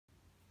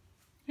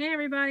Hey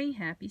everybody,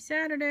 happy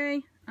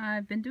Saturday.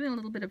 I've been doing a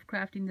little bit of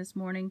crafting this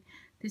morning.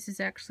 This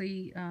is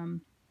actually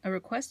a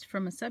request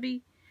from a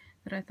subbie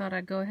that I thought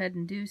I'd go ahead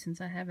and do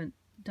since I haven't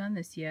done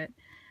this yet.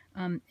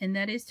 And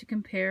that is to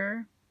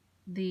compare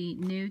the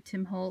new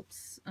Tim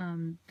Holtz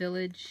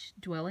Village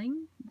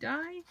Dwelling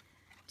die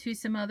to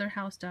some other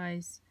house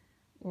dies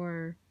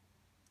or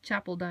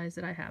chapel dies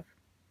that I have.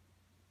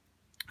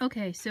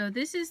 Okay, so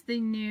this is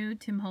the new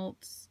Tim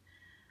Holtz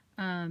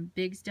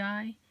Biggs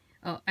die.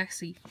 Oh,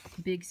 actually,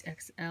 Biggs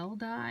XL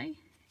die.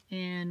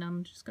 And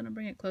I'm just going to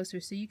bring it closer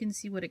so you can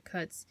see what it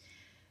cuts.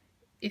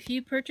 If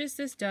you purchase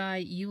this die,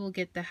 you will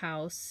get the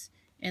house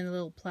and the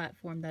little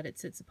platform that it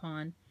sits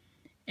upon.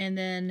 And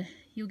then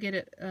you'll get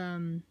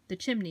the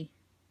chimney.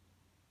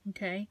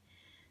 Okay?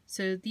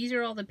 So these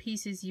are all the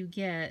pieces you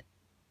get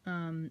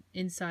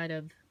inside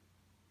of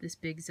this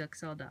Biggs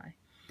XL die.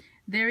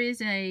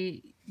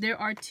 There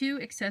are two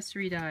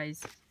accessory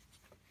dies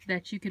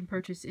that you can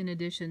purchase in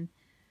addition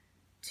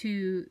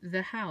to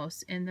the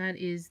house, and that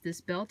is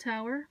this bell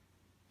tower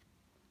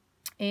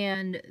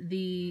and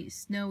the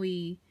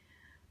snowy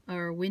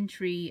or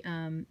wintry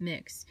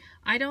mix.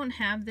 I don't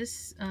have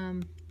this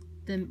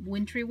the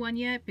wintry one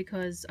yet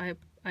because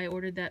I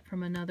ordered that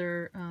from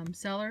another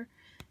seller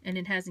and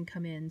it hasn't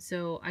come in,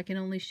 so I can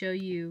only show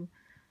you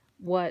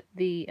what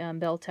the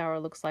bell tower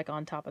looks like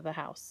on top of the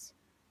house.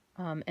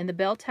 And the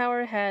bell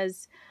tower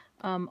has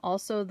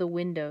also the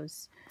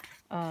windows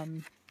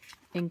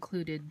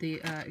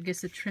included, I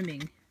guess the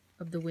trimming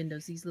of the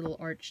windows, these little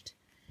arched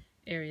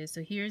areas.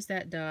 So here's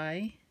that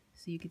die.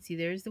 So you can see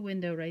there's the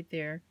window right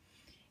there.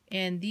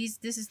 And this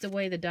is the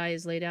way the die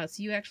is laid out.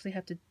 So you actually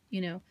have to,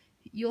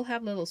 you'll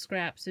have little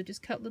scraps. So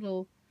just cut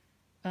little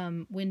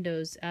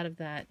windows out of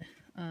that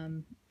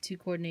to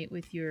coordinate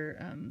with your,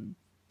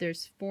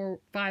 there's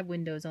 5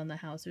 windows on the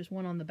house. There's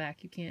one on the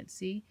back you can't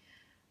see,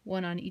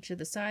 one on each of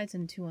the sides,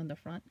 and 2 on the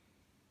front.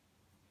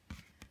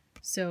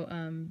 So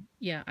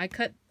yeah, I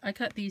cut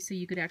these so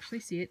you could actually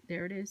see it.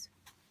 There it is.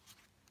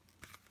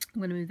 I'm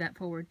going to move that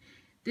forward.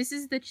 This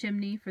is the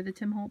chimney for the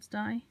Tim Holtz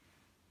die.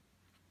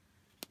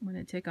 I'm going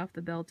to take off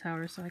the bell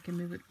tower so I can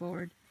move it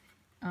forward.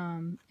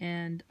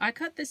 And I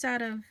cut this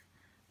out of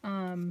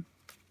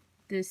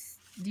this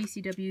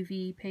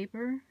DCWV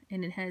paper,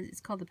 and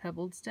it's called the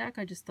pebbled stack.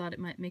 I just thought it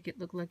might make it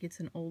look like it's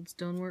an old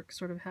stonework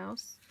sort of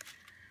house.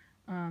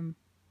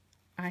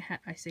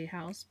 I say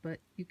house, but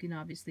you can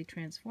obviously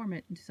transform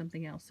it into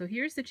something else. So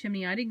here's the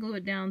chimney. I didn't glue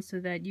it down so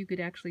that you could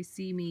actually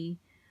see me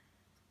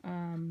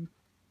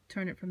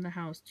turn it from the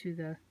house to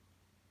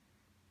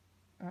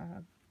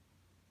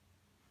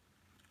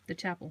the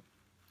chapel.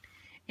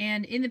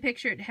 And in the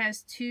picture it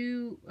has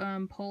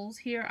 2 poles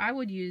here. I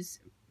would use,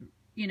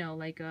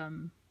 like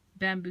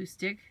bamboo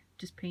stick,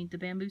 just paint the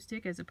bamboo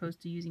stick as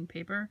opposed to using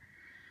paper.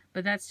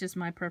 But that's just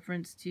my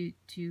preference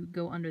to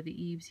go under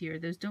the eaves here.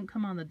 Those don't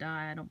come on the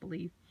die, I don't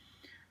believe.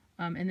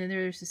 And then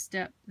there's a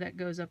step that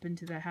goes up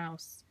into the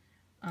house,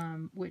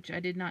 which I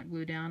did not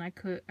glue down. I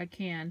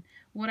can.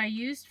 What I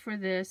used for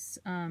this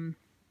to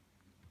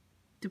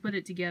put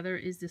it together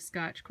is the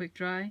Scotch Quick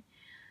Dry,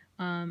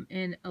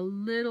 and a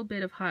little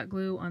bit of hot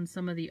glue on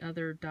some of the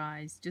other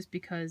dies, just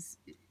because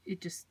it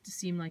just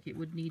seemed like it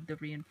would need the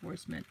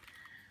reinforcement.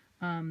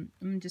 I'm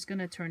just going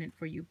to turn it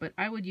for you, but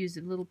I would use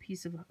a little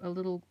piece of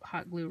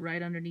hot glue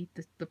right underneath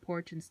the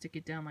porch and stick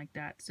it down like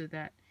that so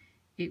that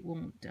it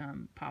won't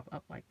pop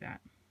up like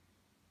that.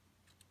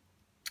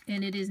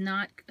 And it is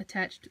not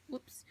attached,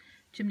 whoops,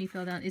 chimney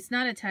fell down. It's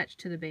not attached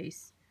to the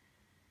base.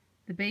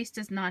 The base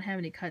does not have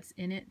any cuts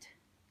in it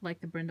like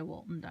the Brenda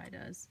Walton die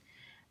does.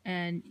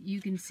 And you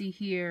can see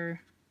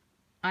here,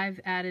 I've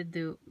added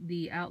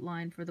the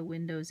outline for the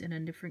windows in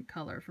a different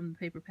color from the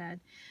paper pad.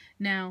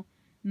 Now,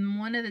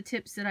 one of the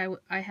tips that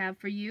I have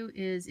for you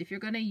is if you're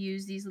going to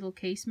use these little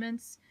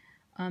casements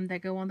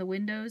that go on the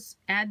windows,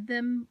 add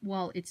them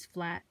while it's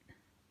flat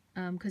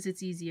because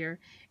it's easier.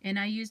 And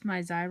I used my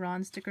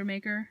Xyron sticker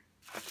maker.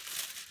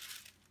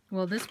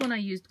 Well, this one I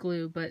used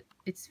glue, but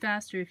it's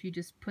faster if you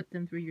just put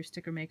them through your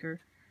sticker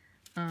maker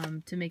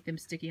to make them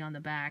sticky on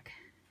the back.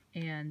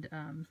 And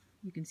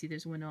you can see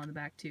there's a window on the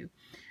back too.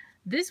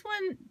 This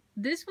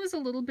was a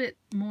little bit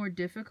more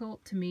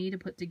difficult to me to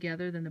put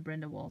together than the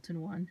Brenda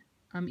Walton one,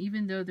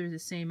 even though they're the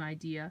same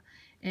idea.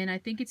 And I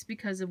think it's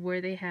because of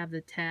where they have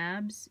the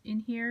tabs in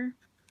here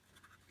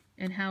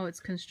and how it's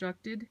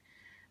constructed.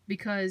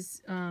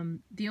 Because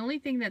the only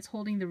thing that's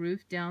holding the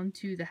roof down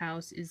to the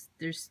house is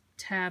there's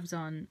tabs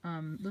on,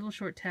 little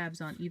short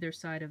tabs on either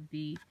side of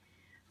the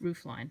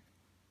roof line.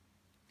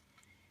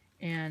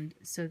 And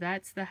so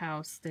that's the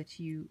house that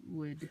you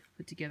would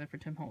put together for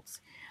Tim Holtz.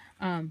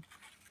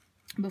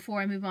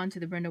 Before I move on to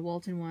the Brenda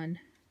Walton one,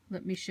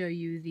 let me show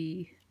you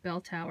the bell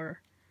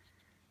tower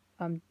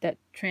that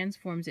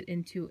transforms it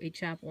into a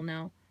chapel.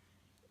 Now,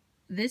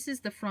 this is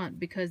the front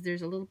because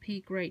there's a little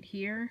peak right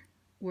here,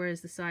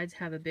 whereas the sides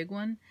have a big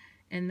one,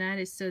 and that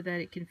is so that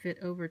it can fit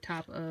over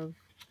top of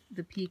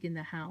the peak in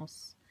the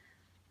house,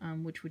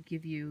 which would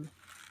give you,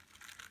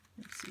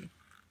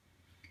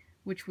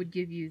 which would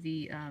give you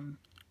the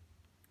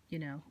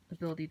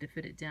ability to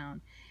fit it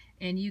down.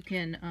 And you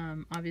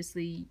can,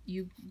 obviously,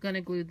 you're going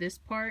to glue this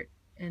part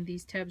and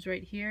these tabs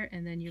right here,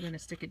 and then you're going to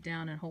stick it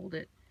down and hold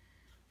it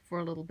for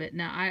a little bit.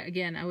 Now,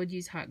 I would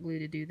use hot glue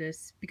to do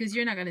this, because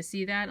you're not going to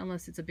see that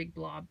unless it's a big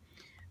blob.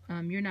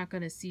 You're not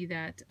going to see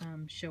that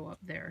show up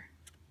there.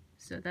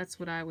 So that's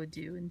what I would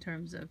do in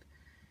terms of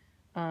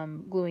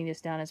gluing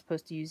this down, as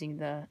opposed to using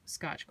the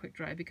Scotch Quick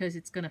Dry, because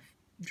it's going to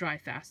dry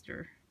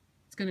faster.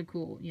 It's going to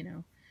cool, you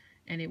know,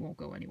 and it won't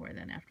go anywhere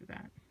then after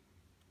that.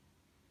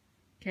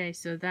 Okay,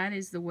 so that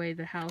is the way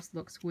the house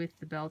looks with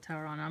the bell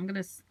tower on. I'm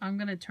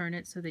gonna turn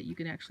it so that you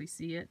can actually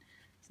see it,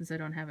 since I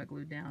don't have it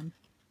glued down.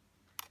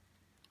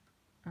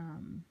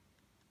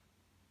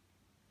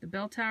 The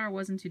bell tower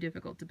wasn't too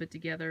difficult to put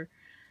together,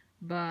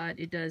 but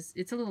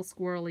it's a little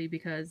squirrely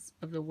because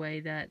of the way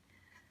that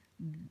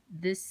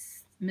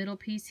this middle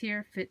piece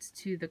here fits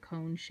to the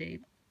cone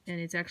shape. And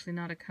it's actually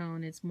not a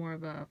cone, it's more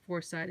of a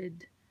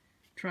four-sided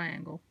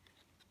triangle.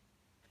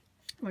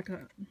 Like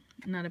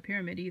not a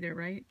pyramid either,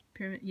 right?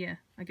 Pyramid, yeah,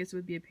 I guess it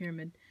would be a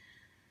pyramid.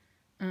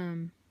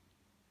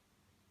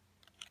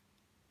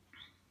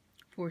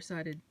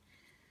 Four-sided.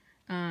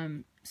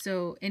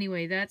 So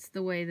anyway, that's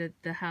the way that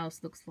the house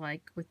looks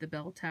like with the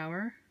bell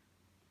tower.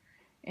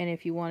 And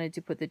if you wanted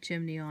to put the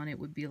chimney on, it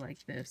would be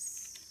like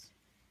this.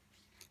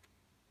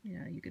 You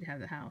know, you could have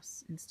the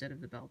house instead of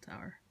the bell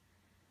tower.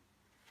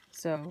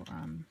 So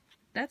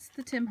that's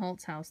the Tim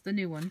Holtz house, the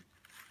new one.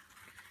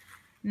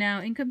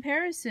 Now, in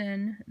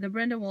comparison, the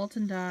Brenda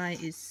Walton die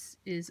is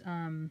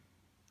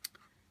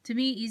to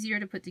me easier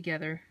to put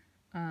together,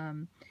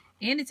 and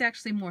it's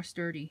actually more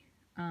sturdy.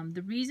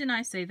 The reason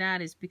I say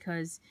that is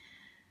because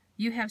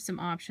you have some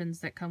options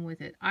that come with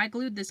it. I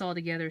glued this all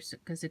together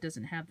because it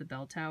doesn't have the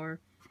bell tower,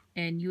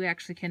 and you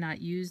actually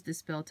cannot use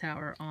this bell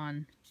tower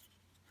on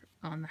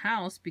the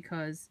house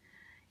because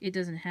it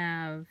doesn't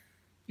have,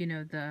 you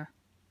know, the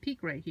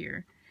peak right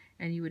here,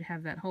 and you would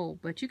have that hole.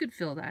 But you could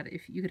fill that,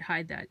 if you could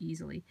hide that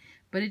easily,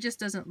 but it just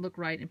doesn't look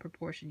right in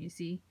proportion. You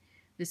see,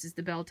 this is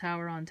the bell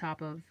tower on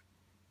top of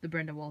the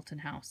Brenda Walton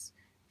house.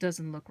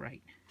 Doesn't look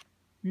right.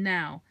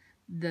 Now,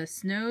 the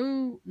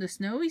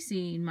snowy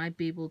scene might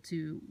be able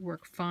to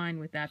work fine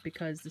with that,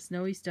 because the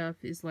snowy stuff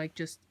is like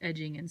just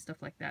edging and stuff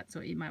like that,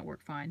 so it might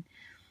work fine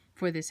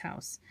for this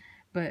house.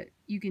 But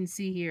you can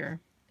see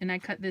here, and I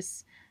cut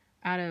this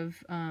out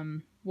of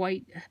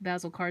white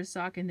basil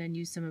cardstock, and then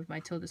used some of my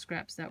Tilda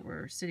scraps that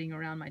were sitting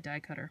around my die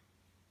cutter.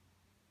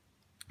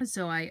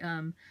 So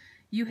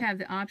you have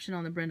the option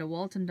on the Brenda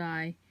Walton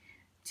die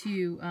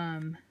to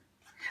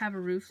have a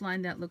roof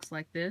line that looks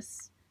like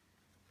this.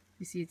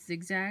 You see it's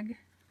zigzag.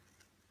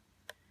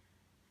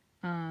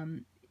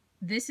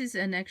 This is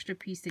an extra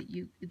piece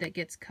that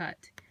gets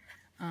cut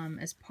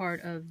as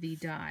part of the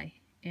die,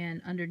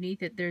 and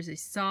underneath it there's a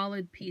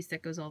solid piece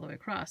that goes all the way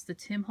across. The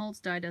Tim Holtz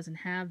die doesn't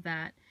have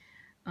that.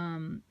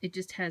 It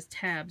just has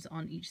tabs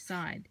on each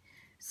side,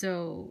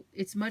 so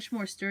it's much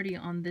more sturdy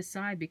on this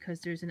side because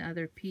there's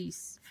another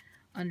piece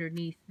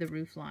underneath the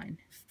roof line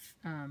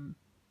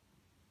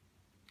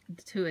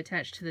to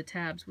attach to the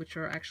tabs, which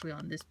are actually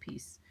on this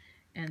piece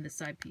and the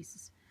side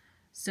pieces.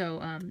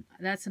 So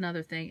that's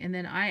another thing. And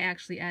then I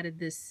actually added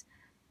this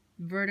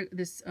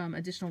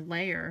additional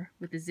layer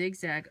with the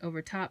zigzag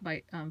over top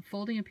by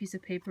folding a piece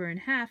of paper in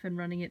half and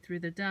running it through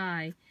the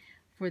die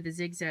for the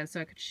zigzag,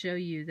 so I could show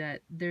you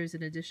that there's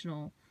an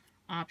additional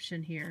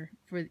option here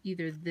for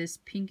either this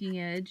pinking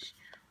edge,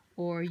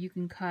 or you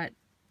can cut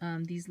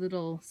these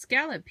little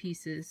scallop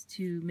pieces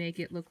to make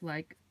it look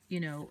like, you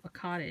know, a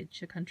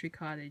cottage, a country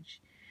cottage.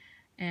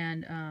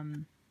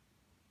 And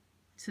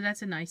so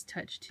that's a nice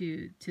touch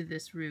to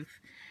this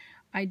roof.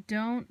 I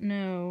don't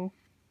know.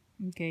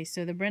 Okay,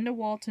 so the Brenda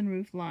Walton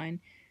roof line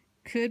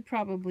could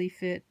probably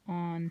fit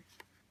on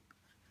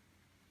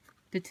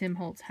the Tim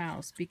Holtz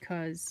house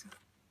because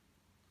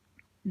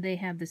they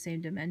have the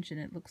same dimension,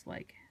 it looks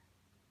like.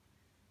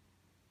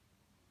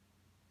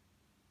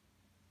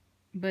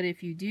 But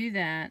if you do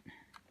that,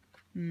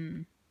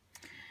 you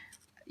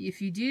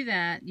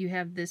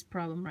have this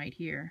problem right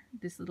here,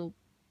 this little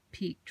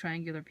peak,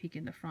 triangular peak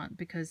in the front,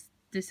 because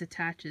this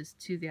attaches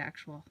to the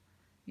actual,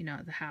 you know,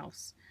 the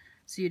house.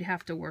 So you'd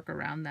have to work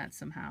around that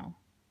somehow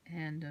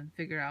and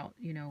figure out,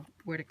 you know,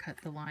 where to cut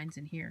the lines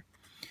in here.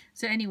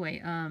 So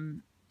anyway,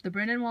 the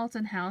Brenda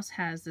Walton house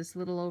has this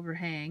little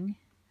overhang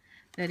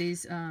that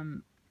is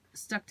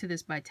stuck to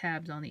this by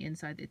tabs on the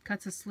inside. It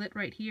cuts a slit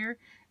right here,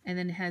 and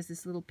then it has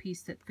this little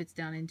piece that fits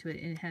down into it,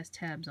 and it has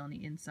tabs on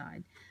the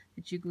inside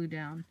that you glue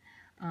down.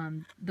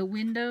 The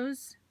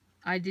windows,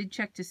 I did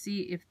check to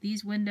see if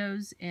these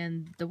windows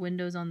and the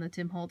windows on the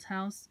Tim Holtz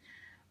house,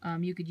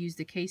 you could use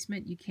the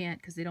casement. You can't,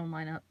 because they don't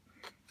line up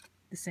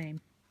the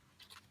same.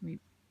 Let me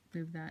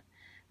move that.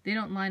 They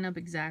don't line up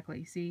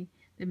exactly. See,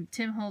 the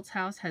Tim Holtz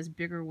house has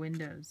bigger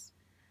windows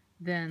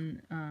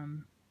than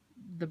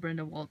the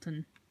Brenda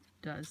Walton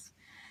does.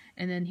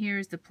 And then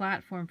here's the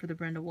platform for the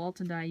Brenda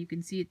Walton die. You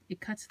can see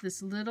it cuts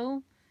this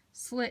little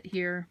slit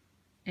here,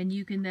 and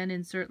you can then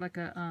insert like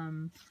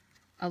a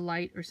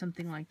light or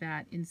something like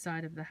that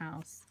inside of the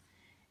house.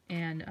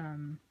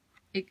 And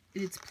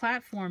its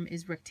platform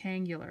is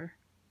rectangular,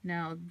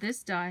 Now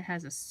this die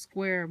has a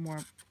square,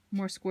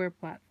 more square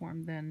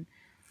platform than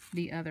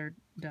the other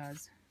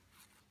does.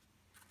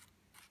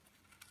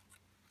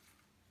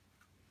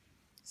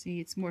 See,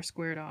 it's more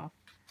squared off.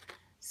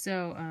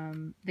 So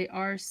they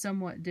are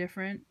somewhat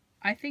different.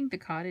 I think the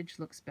cottage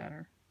looks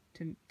better,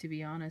 to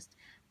be honest.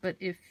 But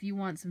if you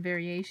want some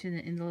variation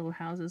in the little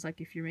houses,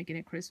 like if you're making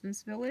a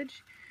Christmas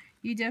village,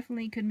 you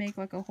definitely could make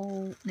like a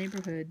whole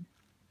neighborhood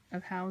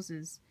of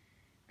houses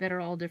that are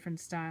all different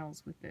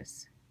styles with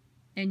this.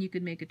 And you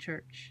could make a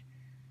church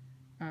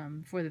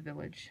for the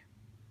village.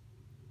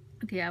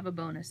 Okay, I have a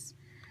bonus.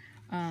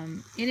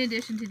 In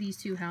addition to these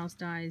two house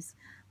dies,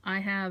 I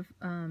have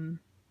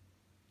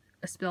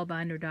a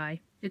spellbinder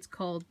die. It's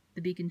called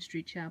the Beacon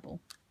Street Chapel.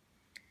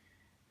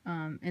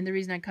 And the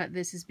reason I cut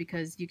this is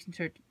because you can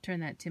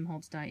turn that Tim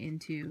Holtz die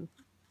into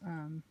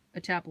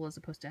a chapel as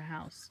opposed to a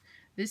house.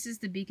 This is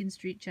the Beacon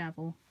Street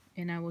Chapel,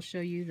 and I will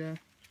show you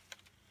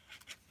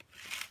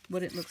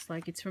what it looks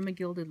like. It's from A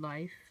Gilded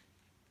Life,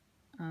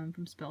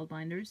 from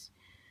Spellbinders,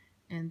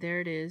 and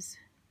there it is.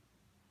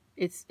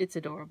 It's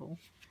adorable.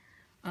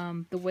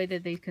 The way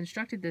that they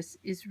constructed this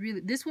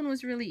this one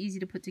was really easy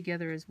to put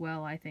together as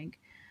well, I think,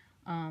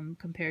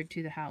 compared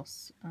to the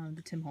house,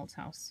 the Tim Holtz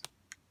house.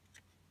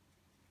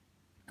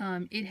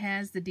 It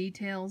has the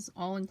details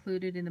all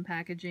included in the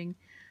packaging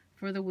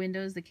for the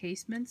windows, the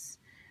casements.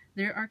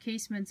 There are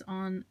casements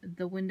on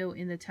the window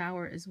in the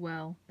tower as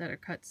well that are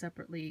cut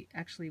separately,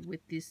 actually,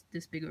 with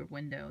this bigger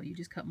window. You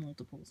just cut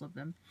multiples of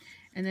them.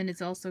 And then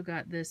it's also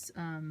got this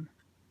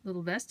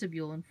little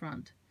vestibule in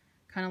front,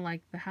 kind of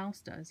like the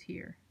house does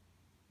here.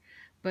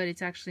 But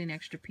it's actually an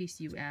extra piece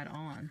you add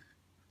on.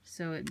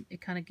 So it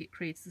kind of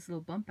creates this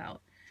little bump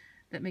out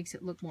that makes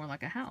it look more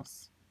like a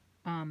house.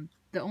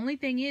 The only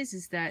thing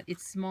is that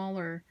it's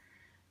smaller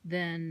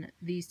than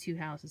these two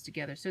houses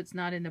together, so it's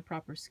not in the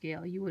proper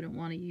scale. You wouldn't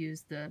want to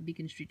use the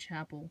Beacon Street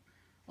Chapel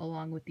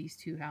along with these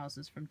two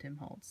houses from Tim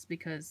Holtz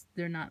because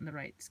they're not in the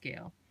right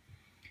scale.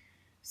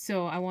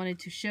 So I wanted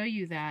to show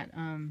you that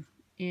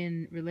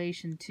in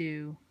relation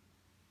to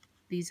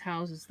these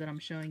houses that I'm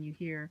showing you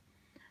here.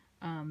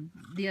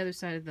 The other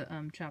side of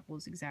the chapel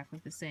is exactly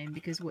the same,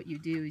 because what you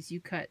do is you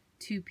cut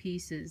two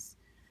pieces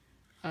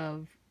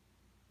of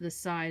the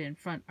side and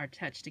front are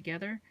attached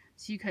together.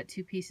 So you cut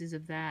two pieces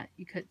of that,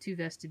 you cut two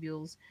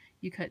vestibules,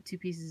 you cut two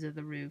pieces of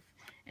the roof,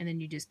 and then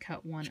you just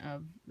cut one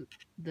of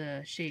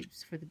the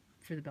shapes for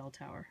the bell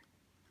tower.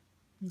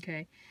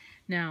 Okay,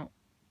 now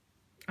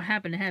I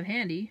happen to have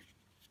handy,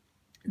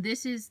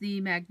 this is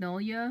the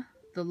Magnolia,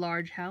 the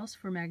large house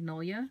for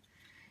Magnolia,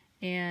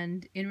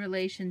 and in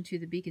relation to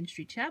the Beacon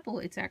Street Chapel,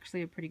 it's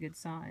actually a pretty good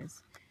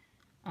size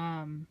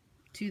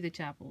to the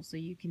chapel. So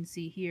you can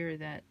see here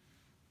that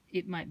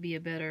it might be a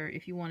better,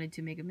 if you wanted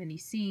to make a mini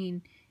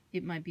scene,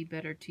 it might be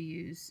better to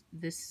use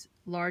this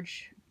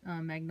large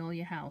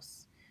Magnolia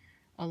house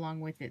along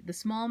with it. The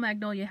small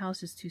Magnolia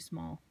house is too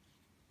small.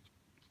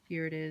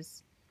 Here it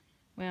is.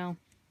 Well,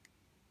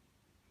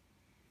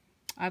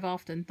 I've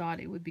often thought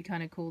it would be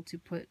kind of cool to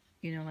put,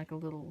 you know, like a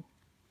little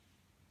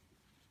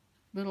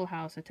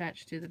house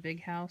attached to the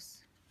big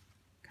house.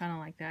 Kind of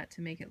like that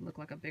to make it look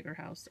like a bigger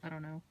house. I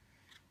don't know.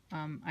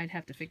 I'd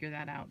have to figure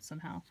that out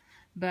somehow.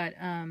 But,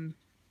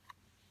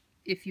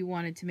 if you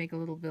wanted to make a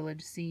little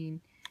village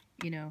scene,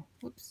 you know,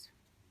 whoops,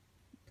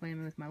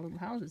 playing with my little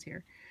houses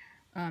here,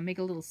 make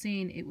a little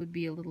scene, it would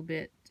be a little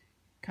bit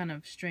kind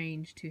of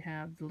strange to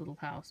have the little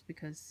house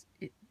because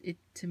it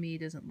to me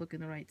doesn't look in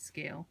the right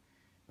scale.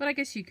 But I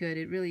guess you could.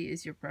 It really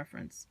is your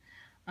preference.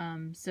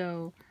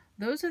 So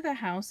those are the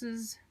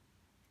houses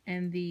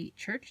and the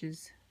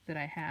churches that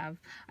I have.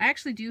 I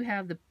actually do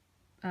have the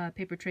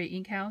paper tray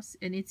ink house,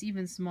 and it's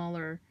even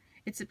smaller.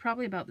 It's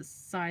probably about the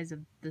size of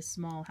the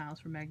small house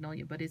for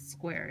Magnolia, but it's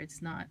square.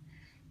 It's not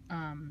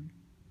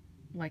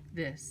like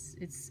this.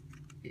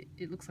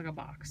 It looks like a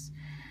box.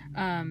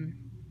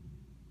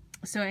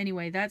 So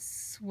anyway,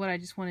 that's what I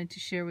just wanted to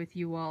share with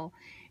you all.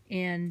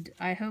 And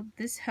I hope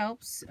this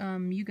helps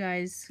you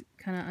guys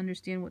kind of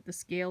understand what the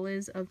scale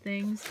is of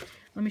things.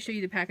 Let me show you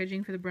the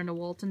packaging for the Brenda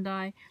Walton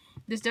die.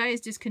 This die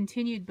is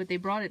discontinued, but they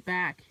brought it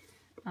back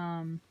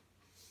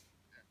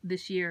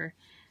this year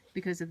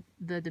because of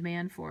the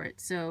demand for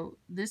it. So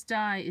this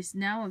die is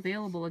now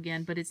available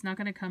again, but it's not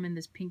going to come in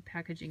this pink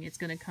packaging. It's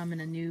going to come in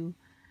a new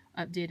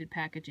updated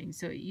packaging.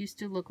 So it used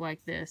to look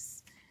like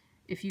this,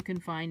 if you can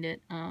find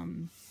it,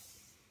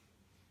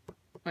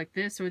 like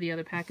this or the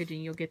other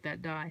packaging, you'll get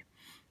that die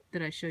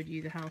that I showed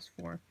you the house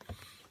for.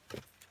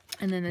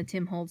 And then the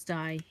Tim Holtz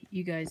die,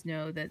 you guys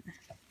know that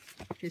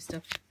his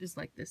stuff is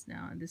like this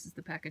now, and this is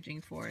the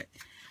packaging for it.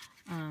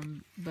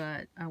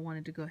 But I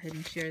wanted to go ahead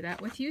and share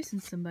that with you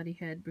since somebody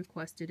had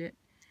requested it.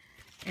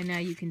 And now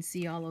you can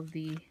see all of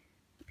the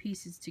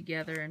pieces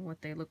together and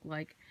what they look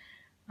like.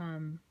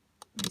 Let me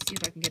see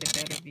if I can get a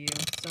better view.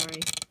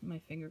 Sorry, my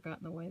finger got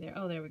in the way there.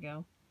 Oh, there we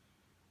go.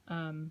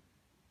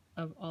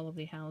 Of all of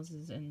the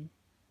houses and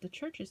the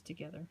churches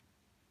together.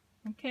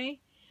 Okay,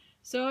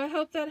 so I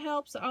hope that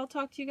helps. I'll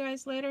talk to you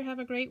guys later. Have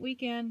a great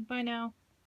weekend. Bye now.